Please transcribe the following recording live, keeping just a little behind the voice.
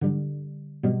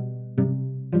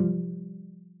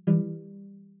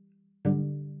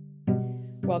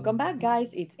Welcome back, guys.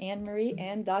 It's Anne-Marie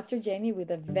and Dr. Jaime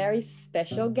with a very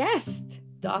special guest,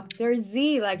 Dr.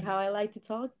 Z, like how I like to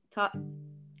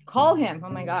call him. Oh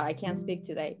my God, I can't speak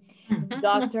today.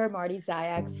 Dr. Marty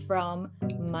Zaiac from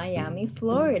Miami,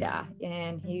 Florida.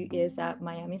 And he is at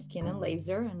Miami Skin and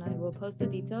Laser, and I will post the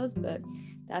details, but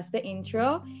that's the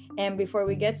intro. And before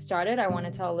we get started, I want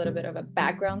to tell a little bit of a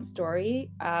background story.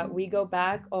 We go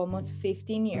back almost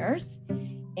 15 years.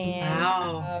 And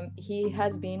wow. He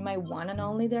has been my one and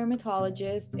only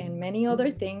dermatologist and many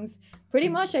other things. Pretty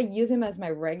much I use him as my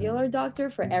regular doctor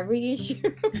for every issue.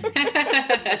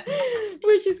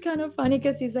 Which is kind of funny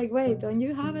because he's like, wait, don't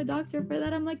you have a doctor for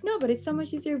that? I'm like, no, but it's so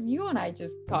much easier if you and I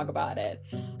just talk about it.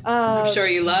 I'm sure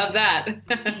you love that.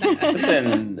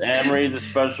 Listen, Anne-Marie's a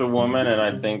special woman, and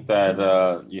I think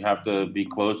that you have to be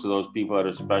close to those people that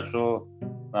are special.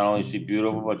 Not only is she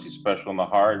beautiful, but she's special in the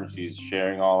heart, and she's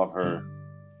sharing all of her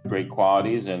great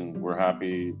qualities, and we're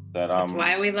happy that That's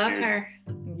why we love her.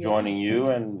 Joining you,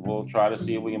 and we'll try to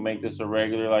see if we can make this a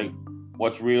regular, like,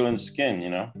 what's real in skin,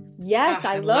 you know? Yes,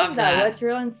 I love that. What's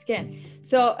real in skin.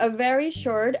 So a very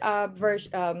short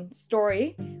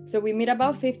story. So we met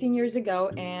about 15 years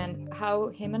ago, and how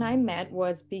him and I met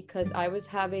was because I was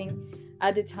having,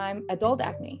 at the time, adult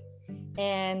acne.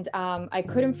 And I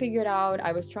couldn't figure it out.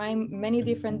 I was trying many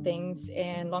different things.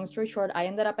 And long story short, I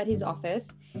ended up at his office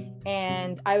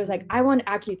and I was like, I want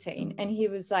Accutane. And he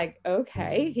was like,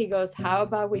 okay. He goes, how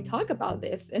about we talk about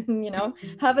this and, you know,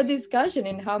 have a discussion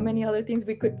and how many other things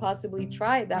we could possibly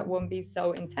try that won't be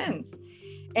so intense.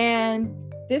 And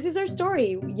this is our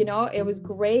story. You know, it was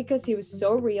great because he was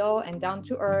so real and down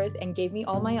to earth and gave me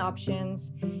all my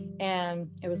options. And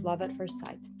it was love at first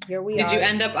sight. Here we are. Did you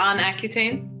end up on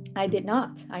Accutane? I did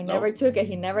not. I never took it.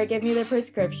 He never gave me the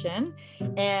prescription,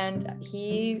 and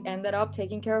he ended up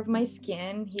taking care of my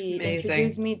skin. He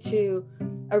introduced me to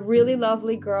a really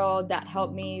lovely girl that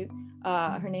helped me.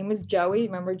 Her name was Joey.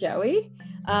 Remember Joey?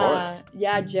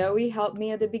 Yeah, Joey helped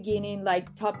me at the beginning, like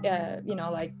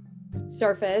like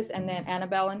surface, and then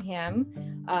Annabelle and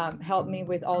him helped me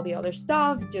with all the other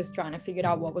stuff, just trying to figure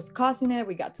out what was causing it.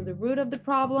 We got to the root of the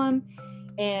problem.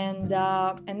 And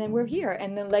then we're here.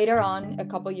 And then later on, a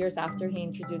couple years after, he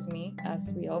introduced me, as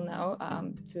we all know,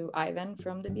 to Ivan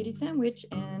from the Beauty Sandwich,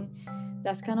 and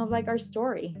that's kind of like our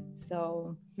story.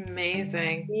 So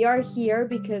amazing. We are here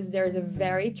because there's a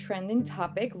very trending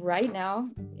topic right now.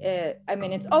 I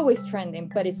mean, it's always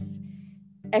trending, but it's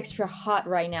extra hot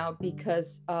right now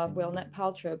because of Gwyneth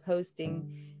Paltrow posting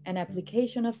an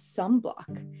application of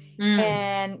sunblock.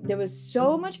 And there was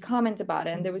so much comment about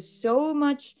it, and there was so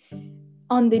much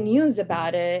on the news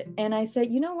about it. And I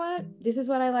said, you know what? This is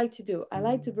what I like to do. I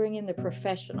like to bring in the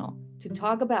professional to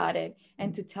talk about it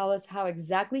and to tell us how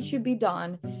exactly should be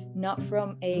done, not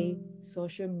from a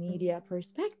social media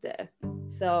perspective.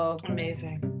 So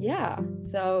amazing. Yeah.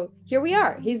 So here we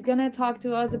are. He's going to talk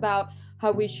to us about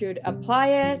how we should apply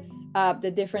it,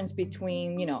 the difference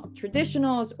between, you know,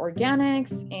 traditionals,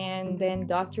 organics, and then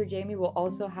Dr. Jaime will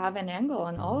also have an angle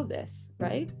on all of this,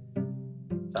 right?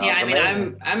 Yeah, I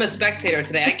mean, I'm a spectator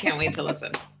today. I can't wait to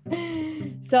listen.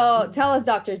 So tell us,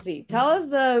 Dr. Z, tell us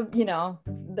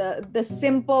the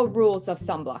simple rules of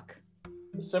sunblock.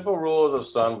 The simple rules of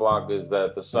sunblock is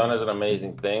that the sun is an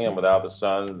amazing thing, and without the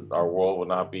sun, our world would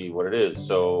not be what it is.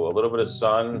 So a little bit of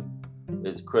sun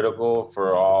is critical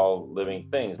for all living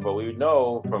things. But we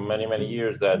know from many, many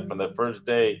years that from the first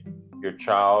day your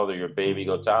child or your baby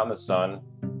goes out in the sun,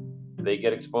 they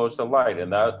get exposed to light,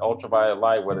 and that ultraviolet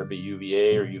light, whether it be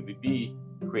UVA or UVB,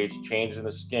 creates changes in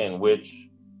the skin, which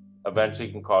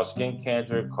eventually can cause skin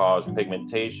cancer, cause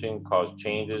pigmentation, cause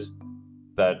changes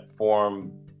that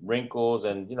form wrinkles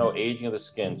and, you know, aging of the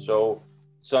skin. So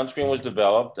sunscreen was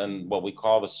developed, and what we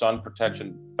call the sun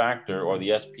protection factor, or the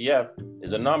SPF,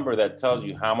 is a number that tells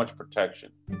you how much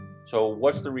protection. So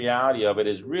what's the reality of it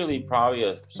is really probably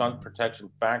a sun protection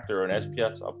factor, an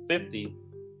SPF of 50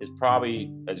 is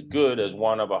probably as good as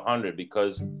one of 100,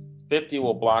 because 50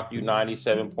 will block you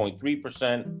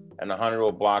 97.3% and 100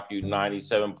 will block you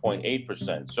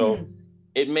 97.8%. So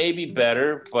it may be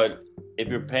better, but if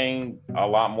you're paying a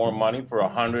lot more money for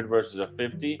 100 versus a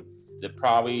 50, there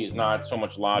probably is not so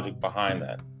much logic behind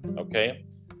that, okay?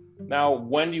 Now,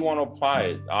 when do you want to apply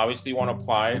it? Obviously, you want to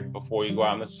apply it before you go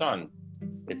out in the sun.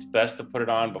 It's best to put it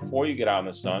on before you get out in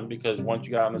the sun, because once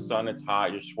you get out in the sun, it's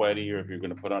hot, you're sweaty, or if you're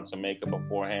going to put on some makeup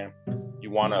beforehand,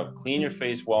 you want to clean your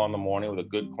face well in the morning with a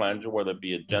good cleanser, whether it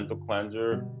be a gentle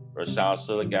cleanser or a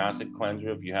salicylic acid cleanser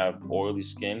if you have oily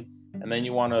skin. And then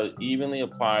you want to evenly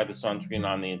apply the sunscreen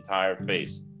on the entire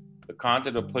face. The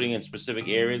concept of putting in specific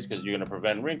areas because you're going to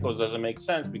prevent wrinkles doesn't make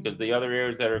sense, because the other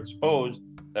areas that are exposed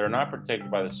that are not protected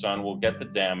by the sun will get the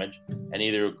damage and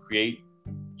either create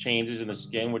changes in the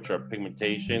skin, which are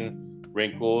pigmentation,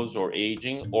 wrinkles, or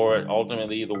aging, or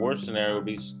ultimately the worst scenario would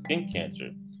be skin cancer.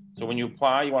 So when you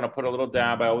apply, you want to put a little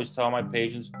dab. I always tell my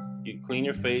patients, you clean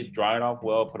your face, dry it off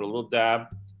well, put a little dab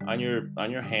on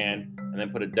your hand, and then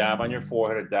put a dab on your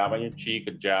forehead, a dab on your cheek,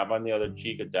 a dab on the other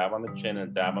cheek, a dab on the chin, and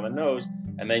a dab on the nose,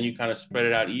 and then you kind of spread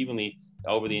it out evenly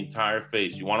over the entire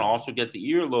face. You want to also get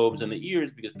the earlobes and the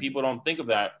ears, because people don't think of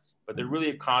that, but they're really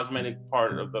a cosmetic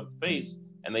part of the face,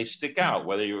 and they stick out.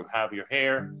 Whether you have your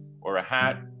hair or a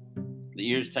hat, the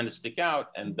ears tend to stick out,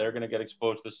 and they're going to get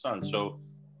exposed to the sun. So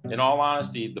in all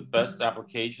honesty, the best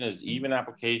application is even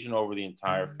application over the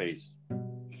entire face.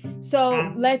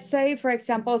 So let's say, for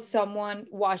example, someone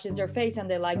washes their face and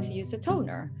they like to use a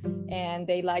toner and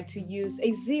they like to use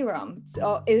a serum.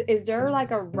 So is there like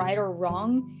a right or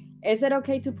wrong? Is it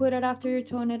okay to put it after your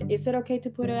toner? Is it okay to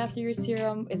put it after your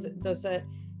serum? Does it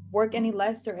work any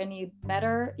less or any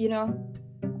better, you know?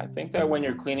 I think that when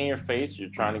you're cleaning your face, you're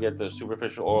trying to get the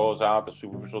superficial oils out, the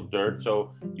superficial dirt.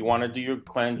 So you want to do your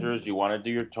cleansers, you want to do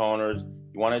your toners,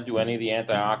 you want to do any of the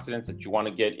antioxidants that you want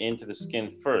to get into the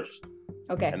skin first.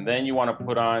 Okay. And then you want to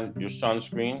put on your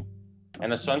sunscreen.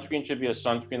 And a sunscreen should be a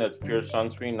sunscreen that's pure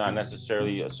sunscreen, not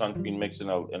necessarily a sunscreen mixed in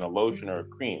a lotion or a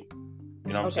cream.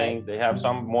 You know what I'm saying? They have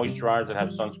some moisturizers that have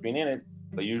sunscreen in it,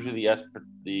 but usually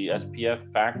the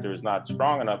SPF factor is not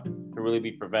strong enough to really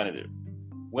be preventative.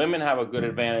 Women have a good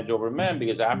advantage over men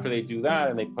because after they do that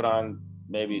and they put on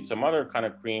maybe some other kind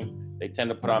of cream, they tend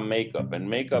to put on makeup. And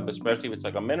makeup, especially if it's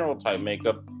like a mineral type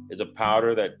makeup, is a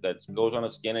powder that goes on the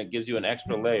skin and gives you an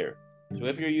extra layer. So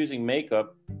if you're using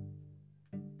makeup,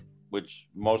 which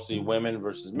mostly women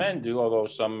versus men do, although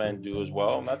some men do as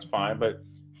well, and that's fine, but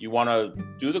you want to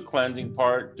do the cleansing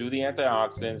part, do the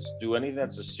antioxidants, do anything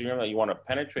that's a serum that you want to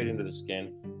penetrate into the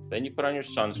skin. Then you put on your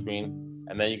sunscreen,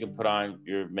 and then you can put on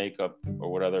your makeup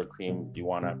or what other cream you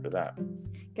want after that.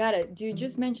 Got it. You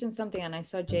just mentioned something, and I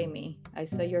saw Jaime. I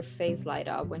saw your face light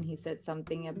up when he said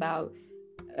something about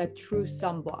a true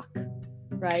sunblock,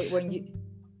 right? When you...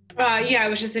 Yeah, I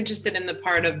was just interested in the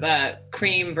part of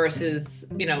cream versus,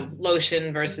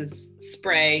 lotion versus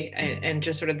spray and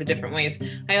just sort of the different ways.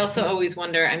 I also always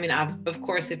wonder, I mean, of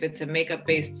course, if it's a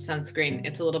makeup-based sunscreen,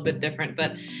 it's a little bit different,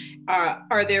 but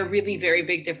are there really very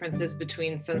big differences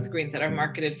between sunscreens that are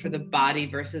marketed for the body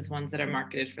versus ones that are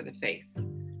marketed for the face?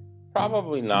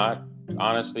 Probably not.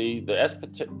 Honestly, the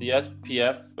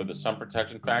SPF, or the sun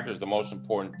protection factor, is the most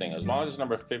important thing. As long as it's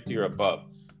number 50 or above.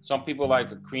 Some people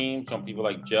like a cream, some people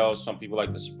like gels, some people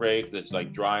like the spray because it's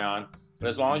like dry on. But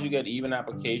as long as you get even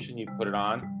application, you put it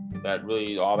on, that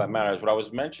really all that matters. What I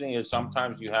was mentioning is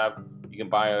sometimes you can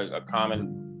buy a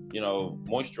common,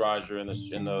 moisturizer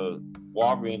in the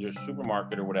Walgreens or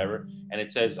supermarket or whatever, and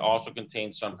it says also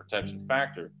contains sun protection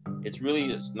factor. It's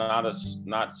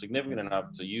not significant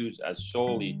enough to use as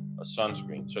solely a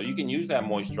sunscreen. So you can use that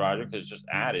moisturizer because it's just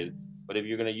added. But if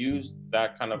you're going to use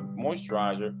that kind of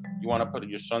moisturizer, you want to put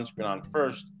your sunscreen on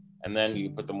first, and then you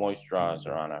put the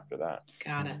moisturizer on after that.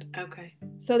 Got it. Okay.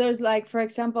 So there's like, for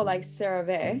example, like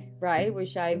CeraVe, right,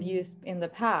 which I've used in the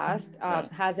past,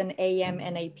 has an AM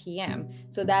and a PM.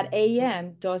 So that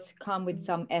AM does come with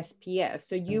some SPF.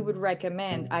 So you would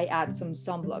recommend I add some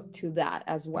sunblock to that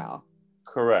as well.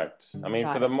 Correct. I mean,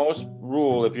 for the most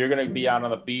rule, if you're going to be out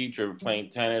on the beach or playing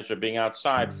tennis or being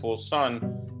outside full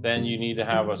sun, then you need to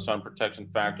have a sun protection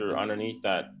factor underneath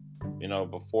that,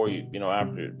 before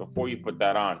you put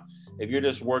that on. If you're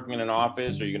just working in an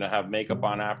office or you're going to have makeup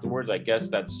on afterwards, I guess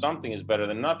that something is better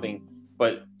than nothing.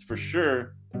 But for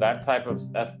sure, that type of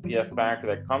SPF factor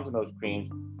that comes in those creams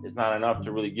is not enough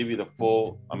to really give you the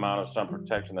full amount of sun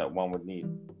protection that one would need.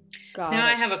 Now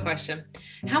I have a question.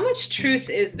 How much truth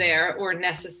is there, or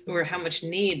how much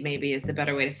need maybe is the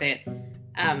better way to say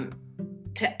it,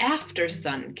 to after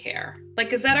sun care?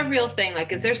 Like, is that a real thing?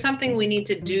 Like, is there something we need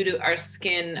to do to our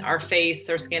skin, our face,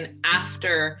 our skin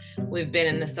after we've been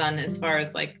in the sun as far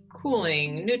as like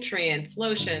cooling, nutrients,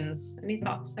 lotions? Any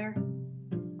thoughts there?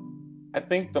 I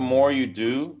think the more you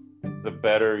do, the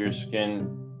better your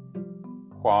skin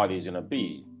quality is going to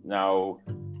be. Now,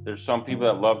 there's some people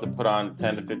that love to put on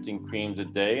 10 to 15 creams a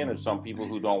day, and there's some people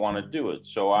who don't want to do it.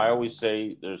 So I always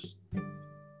say there's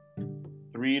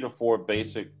 3 to 4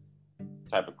 basic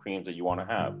type of creams that you want to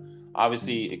have.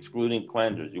 Obviously, excluding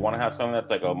cleansers. You want to have something that's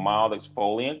like a mild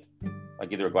exfoliant,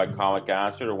 like either a glycolic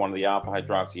acid or one of the alpha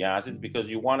hydroxy acids, because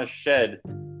you want to shed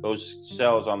those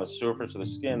cells on the surface of the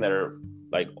skin that are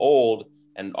like old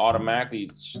and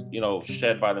automatically,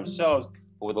 shed by themselves.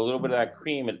 But with a little bit of that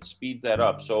cream, it speeds that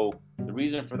up. So the The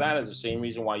reason for that is the same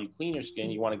reason why you clean your skin.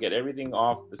 You want to get everything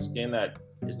off the skin that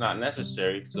is not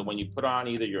necessary. So when you put on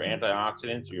either your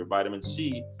antioxidants or your vitamin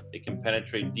C, it can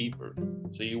penetrate deeper.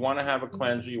 So you want to have a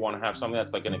cleanser. You want to have something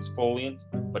that's like an exfoliant,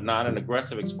 but not an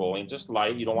aggressive exfoliant, just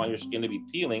light. You don't want your skin to be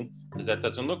peeling because that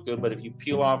doesn't look good. But if you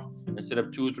peel off, instead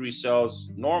of 2 or 3 cells,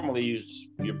 normally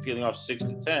you're peeling off 6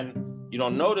 to 10. You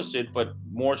don't notice it, but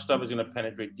more stuff is going to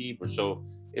penetrate deeper. So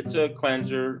it's a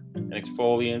cleanser, an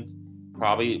exfoliant,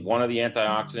 probably one of the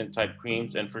antioxidant type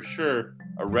creams, and for sure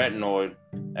a retinoid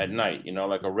at night,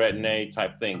 like a retin-A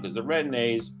type thing, because the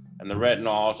retin-A's and the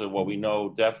retinols are what we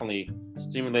know definitely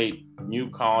stimulate new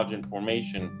collagen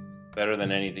formation better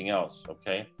than anything else,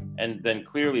 okay? And then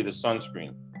clearly the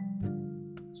sunscreen.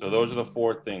 So those are the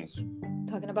 4 things.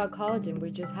 Talking about collagen, we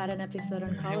just had an episode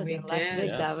on collagen last week.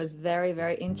 Yes. That was very,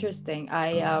 very interesting.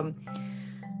 I've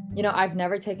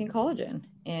never taken collagen,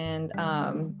 and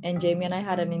Jamie and I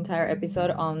had an entire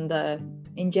episode on the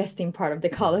ingesting part of the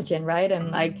collagen, right?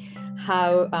 And like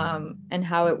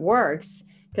how it works,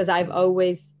 because I've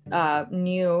always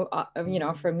knew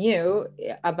from you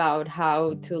about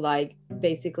how to like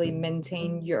basically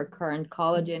maintain your current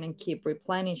collagen and keep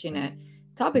replenishing it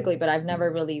topically, but I've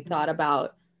never really thought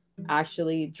about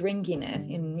actually drinking it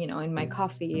in my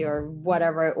coffee or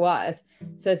whatever it was.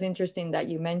 So it's interesting that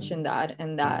you mentioned that,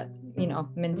 and that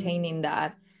maintaining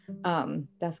that.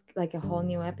 That's like a whole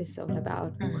new episode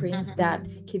about creams that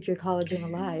keep your collagen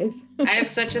alive. I have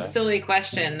such a silly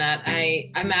question that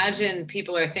I imagine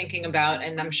people are thinking about,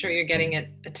 and I'm sure you're getting it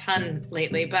a ton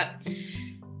lately, but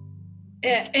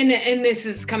and this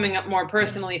is coming up more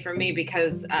personally for me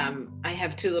because I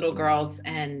have 2 little girls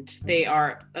and they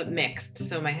are mixed.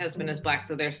 So my husband is Black,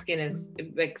 so their skin is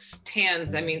like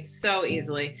tans, so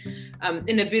easily,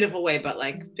 in a beautiful way, but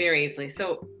like very easily.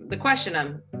 So the question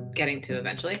I'm getting to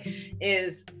eventually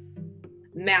is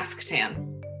mask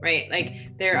tan, right? Like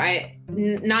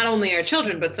not only are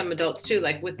children, but some adults too,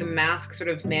 like with the mask sort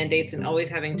of mandates and always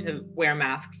having to wear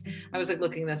masks. I was like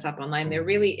looking this up online. There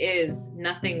really is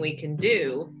nothing we can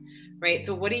do, right?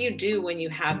 So what do you do when you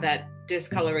have that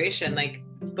discoloration? Like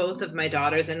both of my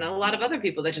daughters and a lot of other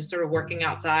people that just sort of working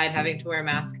outside, having to wear a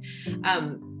mask.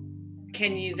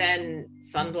 Can you then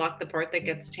sunblock the part that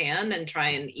gets tan and try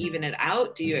and even it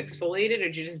out? Do you exfoliate it,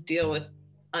 or do you just deal with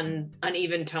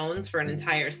uneven tones for an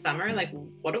entire summer? Like,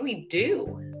 what do we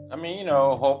do?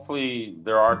 Hopefully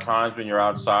there are times when you're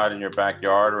outside in your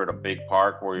backyard or at a big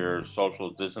park where you're social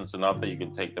distance enough that you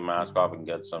can take the mask off and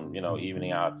get some,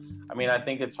 evening out. I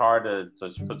think it's hard to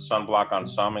put sunblock on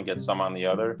some and get some on the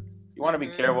other. You want to be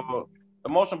careful.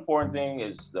 The most important thing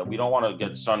is that we don't want to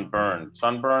get sunburn.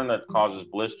 Sunburn that causes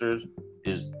blisters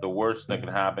is the worst that can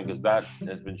happen, because that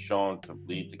has been shown to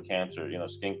lead to cancer,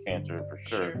 skin cancer for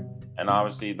sure. And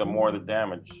obviously the more the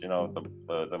damage,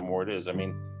 the more it is.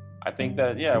 I think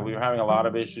that, we were having a lot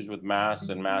of issues with masks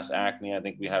and mask acne. I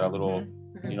think we had a little,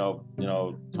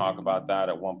 talk about that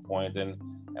at one point, and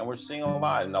we're seeing a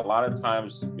lot. And a lot of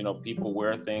times, people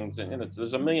wear things, and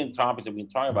there's a million topics that we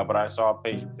can talk about, but I saw a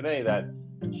patient today that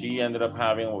she ended up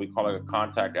having what we call like a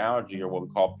contact allergy, or what we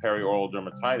call perioral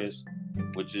dermatitis,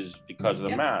 which is because of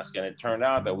the mask. And it turned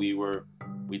out that we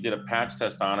did a patch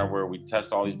test on her where we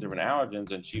test all these different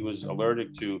allergens, and she was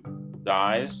allergic to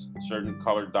dyes, certain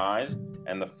colored dyes,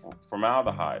 and the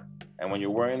formaldehyde. And when you're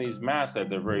wearing these masks,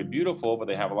 they're very beautiful, but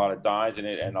they have a lot of dyes in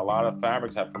it, and a lot of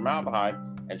fabrics have formaldehyde,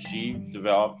 and she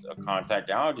developed a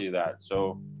contact allergy to that.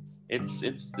 So it's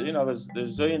there's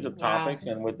zillions of topics.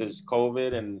 And with this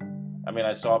COVID, and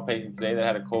I saw a patient today that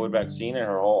had a COVID vaccine and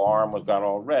her whole arm got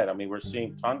all red. We're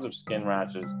seeing tons of skin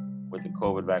rashes with the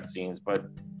COVID vaccines. But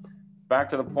back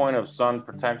to the point of sun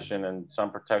protection and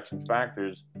sun protection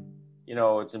factors,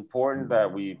 it's important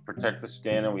that we protect the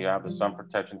skin and we have the sun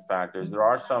protection factors. There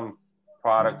are some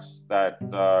products that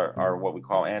are what we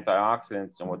call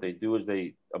antioxidants, and what they do is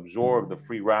they absorb the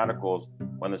free radicals.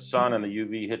 When the sun and the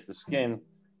UV hits the skin,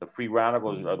 the free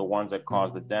radicals are the ones that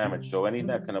cause the damage. So anything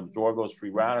that can absorb those free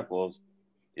radicals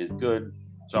is good.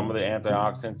 Some of the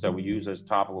antioxidants that we use as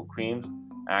topical creams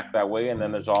act that way. And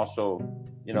then there's also,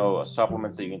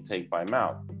 supplements that you can take by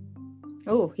mouth.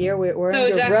 Oh, here we're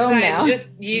in your room now.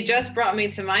 You just brought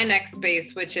me to my next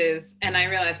space, which is, and I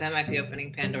realize I might be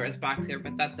opening Pandora's box here,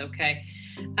 but that's okay.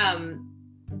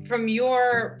 From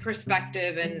your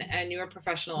perspective and your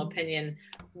professional opinion,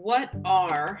 what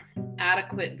are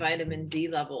adequate vitamin D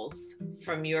levels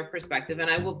from your perspective? And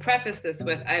I will preface this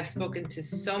with, I've spoken to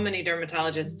so many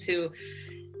dermatologists who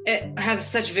have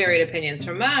such varied opinions.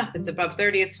 From if it's above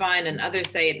 30, it's fine. And others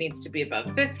say it needs to be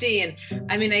above 50. And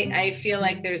I feel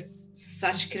like there's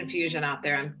such confusion out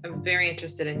there. I'm very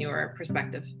interested in your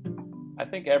perspective. I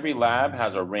think every lab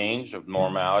has a range of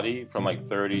normality from like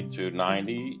 30 to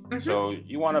 90. So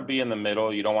you want to be in the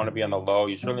middle. You don't want to be on the low.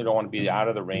 You certainly don't want to be out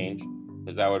of the range,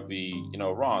 because that would be,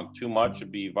 wrong. Too much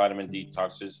would be vitamin D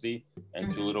toxicity,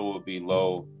 and too little would be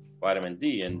low vitamin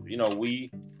D. And,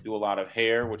 we do a lot of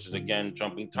hair, which is, again,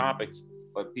 jumping topics,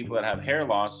 but people that have hair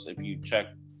loss, if you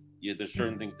check, there's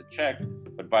certain things to check,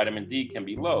 but vitamin D can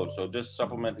be low. So just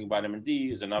supplementing vitamin D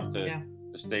is enough to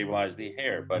stabilize the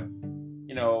hair. But,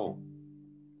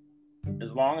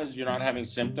 as long as you're not having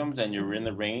symptoms and you're in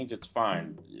the range, it's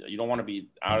fine. You don't want to be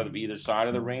out of either side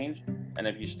of the range. And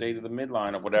if you stay to the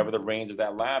midline of whatever the range of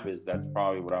that lab is, that's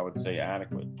probably what I would say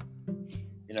adequate.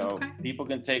 People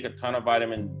can take a ton of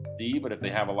vitamin D, but if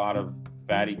they have a lot of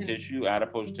fatty tissue,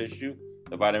 adipose tissue,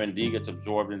 the vitamin D gets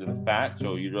absorbed into the fat,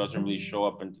 so it doesn't really show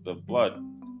up into the blood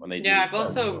when they do. Yeah, I've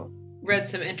also read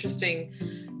some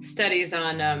interesting studies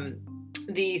on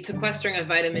the sequestering of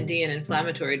vitamin D in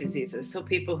inflammatory diseases. So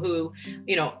people who,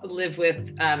 live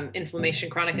with inflammation,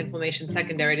 chronic inflammation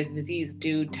secondary to disease,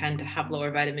 do tend to have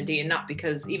lower vitamin D, and not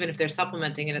because, even if they're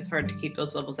supplementing and it's hard to keep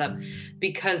those levels up,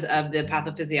 because of the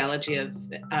pathophysiology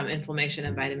of inflammation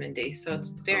and vitamin D. So it's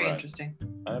very interesting.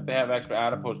 And if they have extra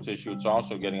adipose tissue, it's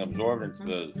also getting absorbed into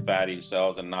the fatty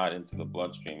cells and not into the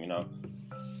bloodstream,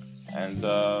 And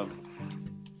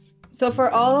so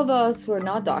for all of us who are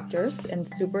not doctors and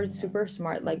super, super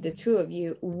smart, like the two of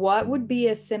you, what would be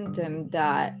a symptom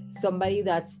that somebody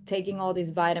that's taking all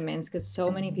these vitamins, because so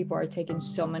many people are taking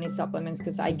so many supplements,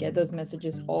 because I get those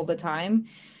messages all the time,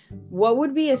 what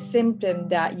would be a symptom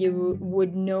that you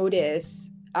would notice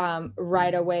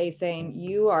right away, saying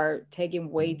you are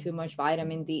taking way too much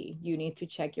vitamin D, you need to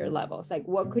check your levels? Like,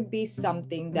 what could be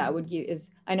something that would give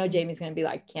I know Jamie's going to be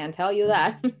like, can't tell you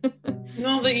that.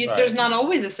 No, there's not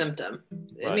always a symptom.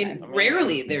 I mean,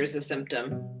 rarely there's a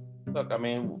symptom. Look,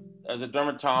 as a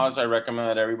dermatologist, I recommend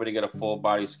that everybody get a full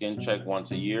body skin check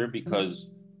once a year, because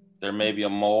there may be a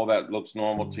mole that looks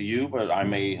normal to you, but I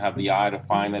may have the eye to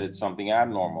find that it's something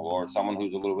abnormal, or someone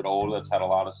who's a little bit older that's had a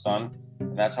lot of sun.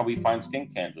 And that's how we find skin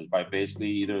cancers, by basically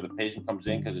either the patient comes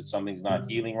in because something's not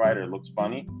healing right or it looks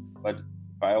funny, but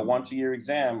by a once a year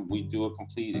exam, we do a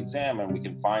complete exam and we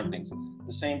can find things.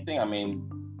 The same thing,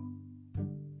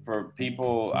 for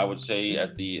people, I would say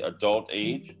at the adult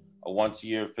age, a once a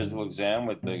year physical exam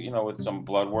with with some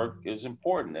blood work is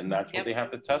important, and that's what they have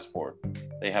to test for.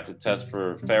 They have to test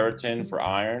for ferritin, for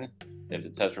iron, they have to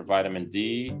test for vitamin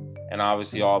D, and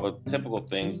obviously all the typical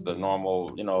things, the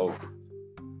normal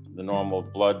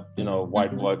blood,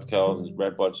 white blood cells,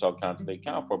 red blood cell counts they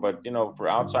count for. But, for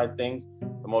outside things,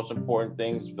 the most important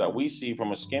things that we see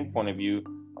from a skin point of view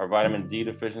are vitamin D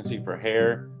deficiency for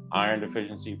hair, iron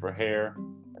deficiency for hair.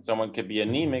 And someone could be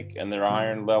anemic and their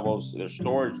iron levels, their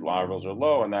storage levels are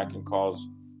low, and that can cause,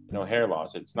 hair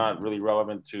loss. It's not really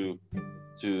relevant to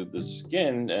the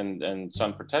skin and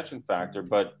sun protection factor,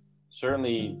 but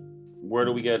certainly, where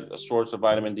do we get a source of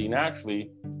vitamin D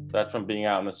naturally? That's from being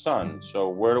out in the sun. So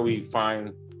where do we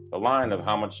find the line of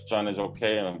how much sun is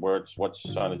okay and what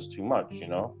sun is too much,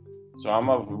 So I'm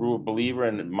a believer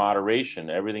in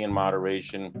moderation. Everything in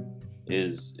moderation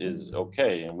is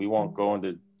okay. And we won't go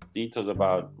into details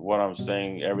about what I'm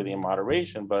saying, everything in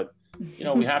moderation, but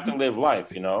we have to live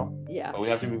life, Yeah. But we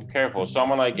have to be careful.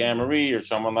 Someone like Anne-Marie, or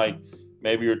someone like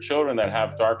maybe your children that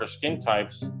have darker skin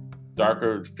types,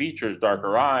 darker features,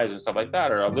 darker eyes and stuff like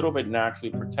that, are a little bit naturally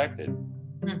protected.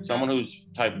 Someone who's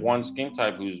type 1 skin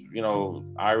type, who's,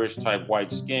 Irish type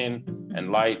white skin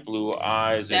and light blue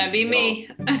eyes. That'd be me.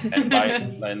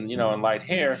 and light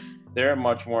hair, they're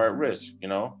much more at risk,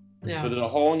 Yeah. So there's a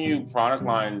whole new product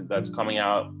line that's coming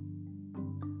out,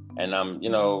 and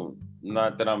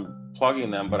not that I'm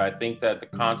plugging them, but I think that the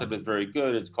concept is very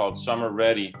good. It's called Summer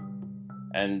Ready.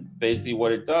 And basically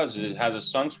what it does is it has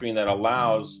a sunscreen that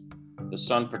allows the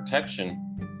sun protection,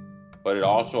 but it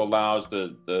also allows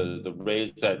the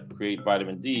rays that create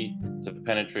vitamin D to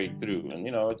penetrate through. And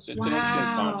it's an interesting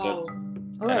concept.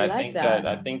 Oh, and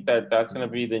I think that that's going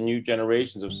to be the new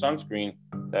generations of sunscreen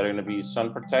that are going to be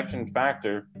sun protection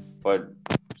factor, but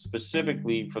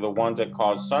specifically for the ones that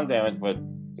cause sun damage, but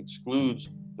excludes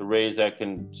the rays that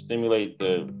can stimulate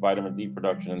the vitamin D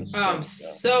production in the skin. Oh, I'm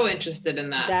so interested in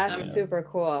that. That's super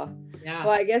cool. Yeah.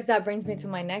 Well, I guess that brings me to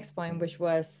my next point, which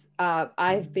was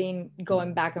I've been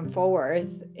going back and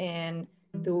forth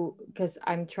because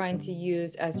I'm trying to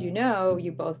use, as you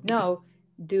both know,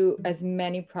 do as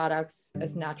many products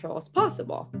as natural as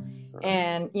possible.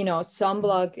 And,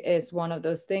 sunblock is one of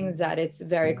those things that it's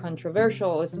very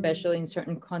controversial, especially in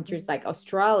certain countries like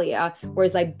Australia, where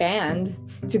it's like banned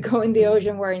to go in the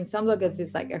ocean wearing sunblock because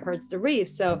it's like it hurts the reef.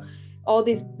 So all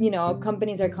these,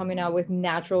 companies are coming out with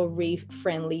natural reef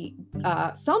friendly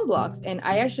sunblocks, and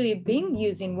I actually been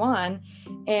using one,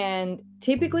 and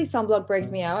typically sunblock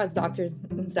breaks me out, as Dr.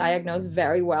 Zaiac knows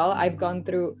very well. I've gone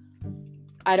through,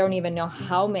 I don't even know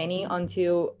how many,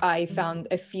 until I found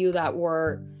a few that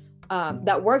were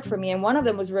that worked for me, and one of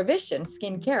them was Revision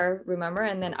skincare, remember?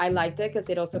 And then I liked it because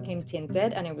it also came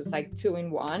tinted, and it was like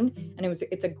 2-in-1, and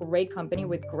it's a great company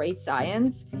with great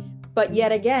science, but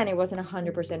yet again it wasn't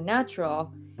 100%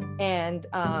 natural. And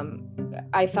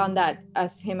I found that,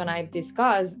 as him and I've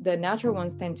discussed, the natural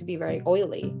ones tend to be very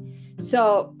oily.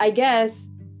 So I guess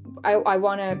I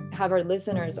want to have our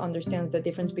listeners understand the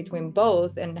difference between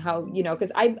both, and how,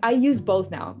 because I use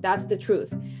both now. That's the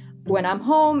truth. When I'm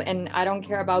home and I don't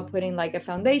care about putting like a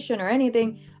foundation or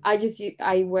anything,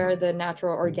 I wear the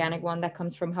natural organic one that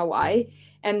comes from Hawaii.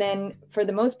 And then for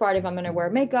the most part, if I'm going to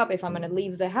wear makeup, if I'm going to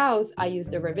leave the house, I use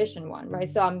the Revision one, right?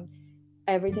 So I'm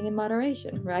everything in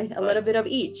moderation, right? A little bit of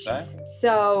each. Exactly.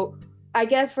 So I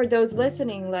guess for those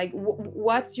listening, like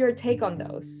what's your take on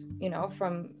those,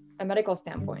 from a medical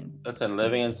standpoint? Listen,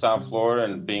 living in South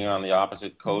Florida and being on the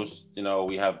opposite coast,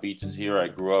 we have beaches here. I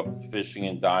grew up fishing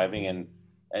and diving, and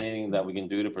anything that we can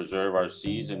do to preserve our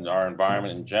seas and our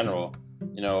environment in general,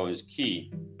 is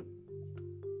key.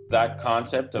 That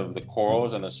concept of the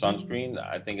corals and the sunscreen,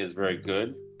 I think, is very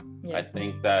good. Yeah. I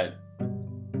think that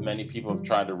many people have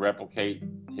tried to replicate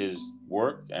his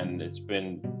work, and it's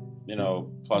been,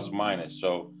 plus minus.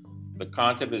 So the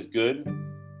concept is good,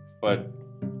 but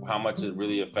how much it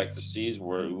really affects the seas,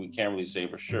 we can't really say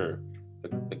for sure.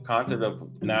 The concept of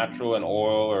natural and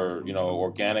oil, or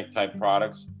organic type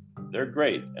products, they're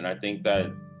great, and I think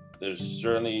that there's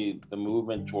certainly the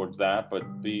movement towards that,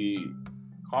 but be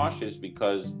cautious,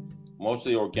 because most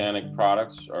of the organic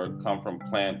products come from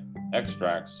plant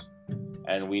extracts,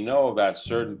 and we know that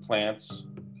certain plants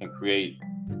can create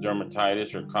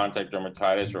dermatitis or contact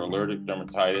dermatitis or allergic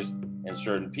dermatitis in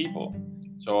certain people.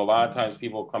 So a lot of times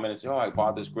people come in and say, oh, I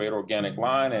bought this great organic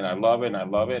line and I love it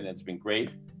and it's been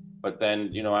great. But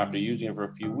then, after using it for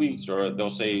a few weeks, or they'll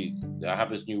say, I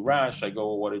have this new rash. I go,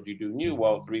 well, what did you do new?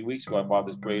 Well, 3 weeks ago, I bought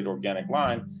this great organic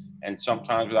line. And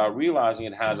sometimes without realizing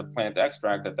it has a plant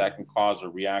extract that can cause a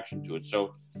reaction to it.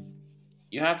 So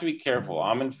you have to be careful.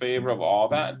 I'm in favor of all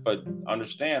that, but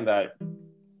understand that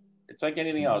it's like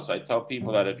anything else. I tell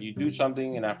people that if you do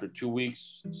something and after 2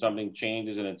 weeks, something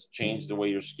changes and it's changed the way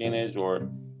your skin is, or,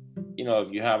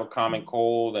 if you have a common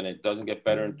cold and it doesn't get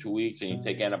better in 2 weeks, and you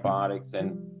take antibiotics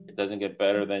and it doesn't get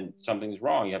better, then something's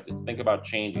wrong. You have to think about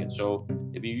changing it. So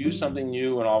if you use something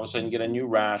new and all of a sudden get a new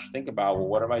rash, think about, well,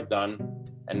 what have I done?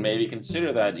 And maybe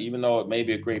consider that even though it may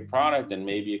be a great product and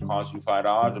maybe it costs you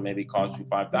 $5 or maybe it costs you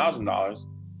 $5,000,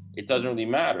 it doesn't really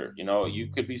matter. You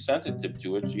could be sensitive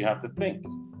to it. So you have to think.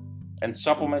 And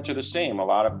supplements are the same. A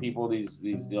lot of people, these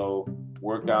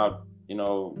workout,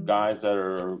 guys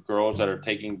or girls that are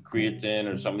taking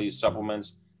creatine or some of these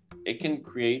supplements, it can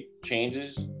create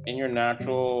changes in your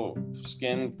natural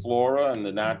skin flora and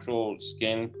the natural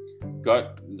skin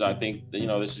gut. I think,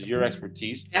 this is your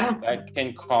expertise. Yeah. That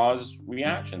can cause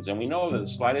reactions. And we know that the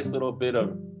slightest little bit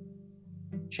of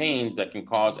change that can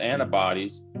cause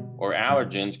antibodies or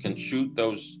allergens can shoot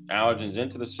those allergens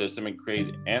into the system and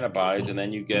create antibodies, and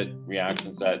then you get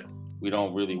reactions that we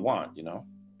don't really want,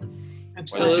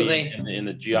 Absolutely. In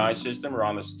the GI system or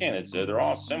on the skin, they're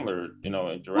all similar,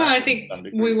 interactions. Well, I think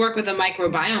we work with a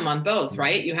microbiome on both,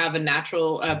 right? You have a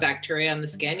natural bacteria on the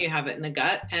skin, you have it in the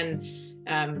gut, and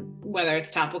whether it's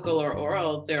topical or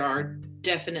oral, there are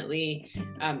definitely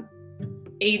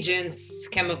agents,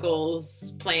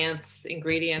 chemicals, plants,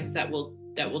 ingredients that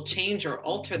will change or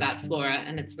alter that flora,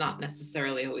 and it's not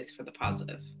necessarily always for the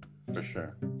positive. For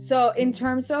sure. So in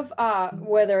terms of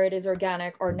whether it is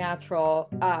organic or natural,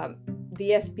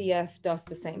 the SPF does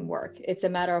the same work. It's a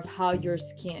matter of how your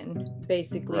skin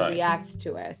basically reacts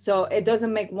to it. So it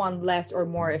doesn't make one less or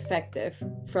more effective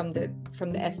from the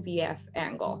SPF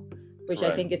angle, which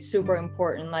I think it's super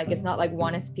important. Like, it's not like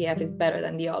one SPF is better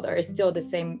than the other. It's still the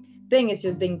same thing. It's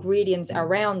just the ingredients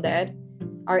around it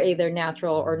are either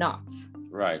natural or not.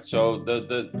 Right. So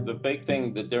the big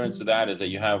thing, the difference to that is that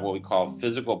you have what we call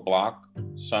physical block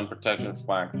sun protection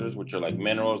factors, which are like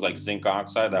minerals like zinc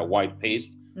oxide, that white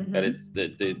paste, that it's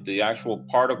the actual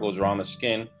particles are on the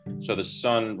skin, so the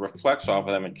sun reflects off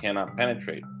of them and cannot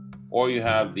penetrate. Or you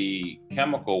have the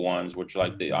chemical ones, which are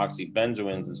like the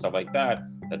oxybenzoins and stuff like that,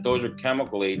 those are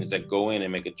chemical agents that go in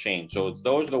and make a change. So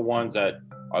those are the ones that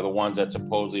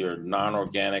supposedly are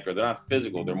non-organic, or they're not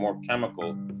physical, they're more chemical.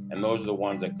 And those are the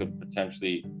ones that could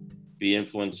potentially be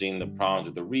influencing the problems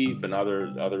with the reef and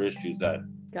other issues that.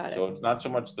 Got it. So it's not so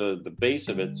much the base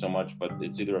of it so much, but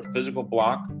it's either a physical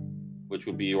block which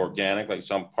would be organic, like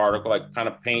some particle, like kind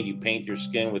of paint. You paint your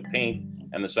skin with paint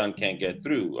and the sun can't get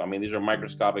through. I mean, these are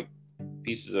microscopic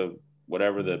pieces of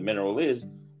whatever the mineral is,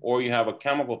 or you have a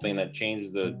chemical thing that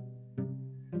changes it,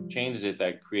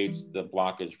 that creates the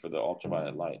blockage for the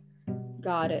ultraviolet light.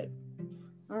 Got it.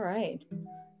 All right.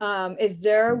 Is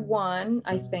there one,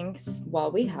 I think,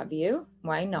 while we have you,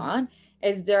 why not?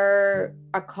 Is there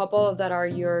a couple that are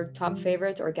your top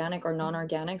favorites, organic or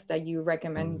non-organics, that you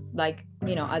recommend, like,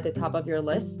 you know, at the top of your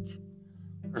list?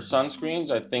 For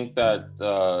sunscreens, I think that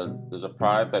there's a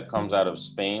product that comes out of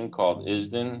Spain called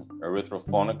Isden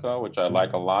erythrofonica, which I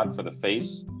like a lot for the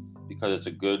face because it's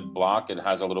a good block. It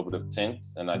has a little bit of tint,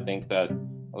 and I think that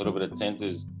a little bit of tint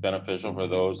is beneficial for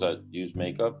those that use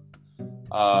makeup.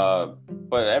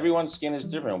 But everyone's skin is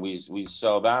different. We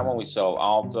sell that one, we sell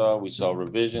Alta, we sell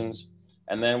Revisions,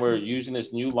 and then we're using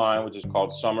this new line, which is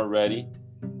called Summer Ready,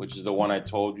 which is the one I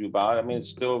told you about. I mean, it's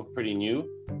still pretty new,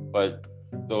 but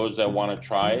those that want to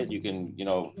try it, you can, you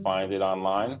know, find it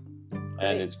online.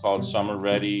 And it's called Summer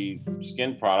Ready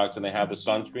Skin Products, and they have the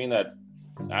sunscreen that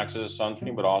acts as a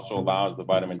sunscreen, but also allows the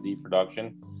vitamin D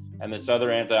production. And this other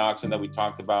antioxidant that we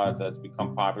talked about that's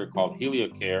become popular called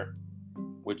HelioCare,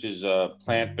 which is a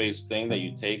plant-based thing that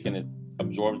you take and it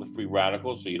absorbs the free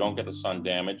radicals so you don't get the sun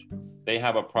damage. They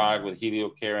have a product with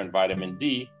HelioCare and vitamin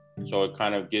D, so it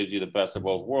kind of gives you the best of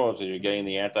both worlds. So you're getting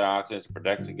the antioxidants,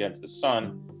 protects against the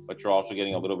sun, but you're also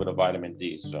getting a little bit of vitamin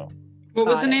D. So what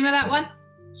was the name of that one?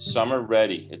 Summer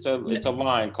Ready. It's a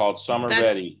line called Summer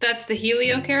Ready. That's the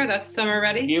HelioCare. That's Summer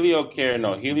Ready.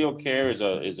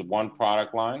 HelioCare is a one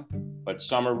product line, but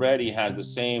Summer Ready has the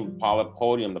same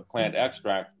polypodium, the plant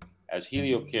extract, as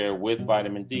HelioCare with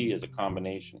vitamin D as a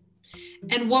combination.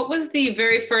 And what was the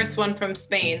very first one from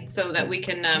Spain, so that we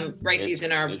can write these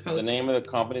in our post? The name of the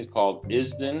company is called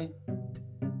Isden.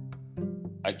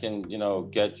 I can, you know,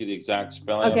 get you the exact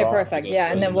spelling. Okay, perfect.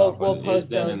 Yeah, and then we'll post Isden,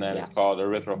 those. And then it's called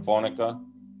erythrofonica,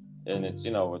 and it's,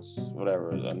 you know, it's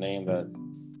whatever, a name that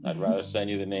I'd rather send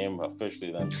you the name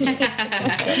officially than.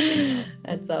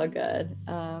 That's all good.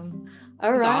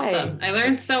 All right. Awesome. I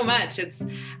learned so much.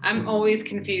 I'm always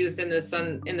confused in the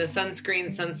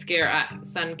sunscreen,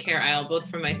 sun care aisle, both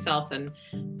for myself and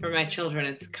for my children.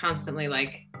 It's constantly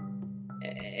like,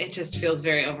 it just feels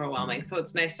very overwhelming. So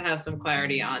it's nice to have some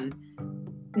clarity on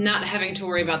not having to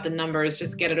worry about the numbers,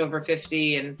 just get it over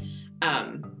 50 and,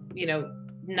 you know,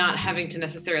 not having to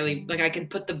necessarily, like, I can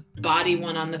put the body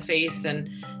one on the face and,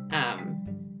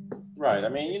 right. I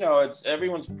mean, you know, it's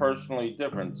everyone's personally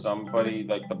different. Somebody,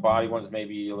 like the body ones may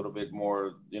be a little bit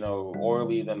more, you know,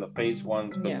 oily than the face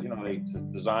ones because, you know, they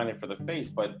design it for the face.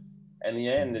 But in the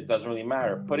end, it doesn't really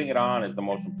matter. Putting it on is the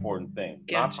most important thing.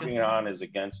 Gotcha. Not putting it on is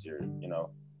against your, you know.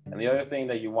 And the other thing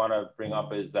that you want to bring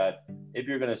up is that if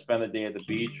you're going to spend the day at the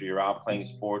beach or you're out playing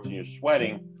sports and you're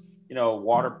sweating, you know,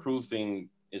 waterproofing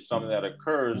is something that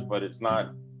occurs, but it's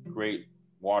not great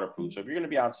waterproof. So if you're going to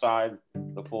be outside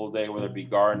the full day, whether it be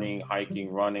gardening, hiking,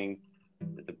 running,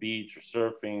 at the beach or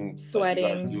surfing,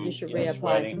 sweating, you should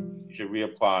reapply. You should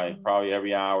reapply probably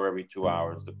every hour, every 2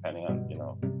 hours, depending on, you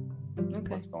know,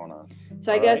 what's going on.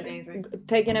 So I guess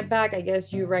taking it back, I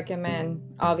guess you recommend,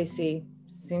 obviously,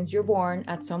 since you're born,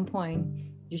 at some point,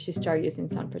 you should start using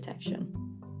sun protection.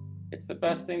 It's the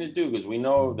best thing to do because we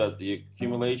know that the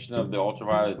accumulation of the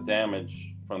ultraviolet damage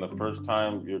from the first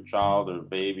time your child or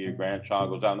baby or grandchild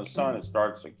goes out in the sun, it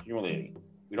starts accumulating.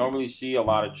 We don't really see a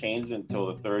lot of change until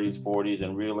the 30s, 40s,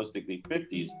 and realistically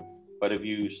 50s. But if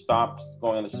you stop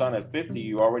going in the sun at 50,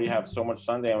 you already have so much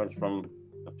sun damage from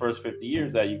the first 50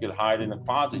 years that you could hide in a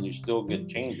closet and you still get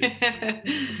changes.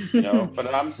 You know,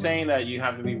 but I'm saying that you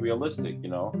have to be realistic, you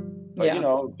know. But, you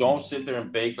know, don't sit there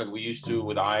and bake like we used to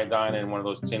with iodine and one of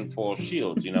those tinfoil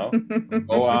shields, you know.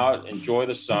 Go out, enjoy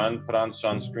the sun, put on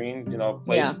sunscreen, you know,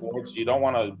 play sports. You don't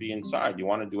want to be inside. You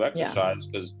want to do exercise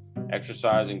because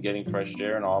exercise and getting fresh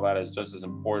air and all that is just as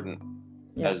important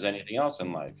as anything else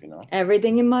in life, you know.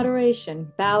 Everything in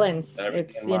moderation, balance.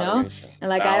 It's, you know, and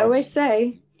like I always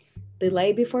say,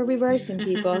 delay before reversing,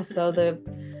 people. So the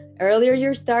earlier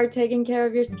you start taking care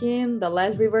of your skin, the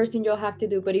less reversing you'll have to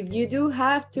do. But if you do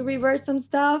have to reverse some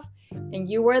stuff and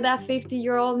you were that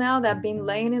 50-year-old now that been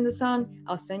laying in the sun,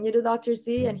 I'll send you to Dr.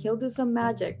 Z and he'll do some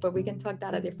magic, but we can talk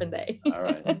that a different day. All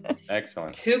right.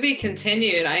 Excellent. To be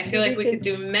continued. I feel like we could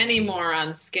do many more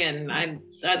on skin.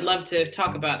 I'd love to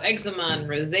talk about eczema and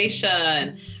rosacea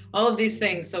and all of these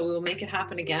things. So we'll make it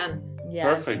happen again. Yes.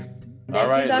 Perfect. All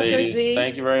right, ladies.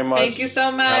 Thank you very much. Thank you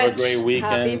so much. Have a great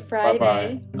weekend. Happy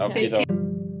Friday. Bye-bye. Okay.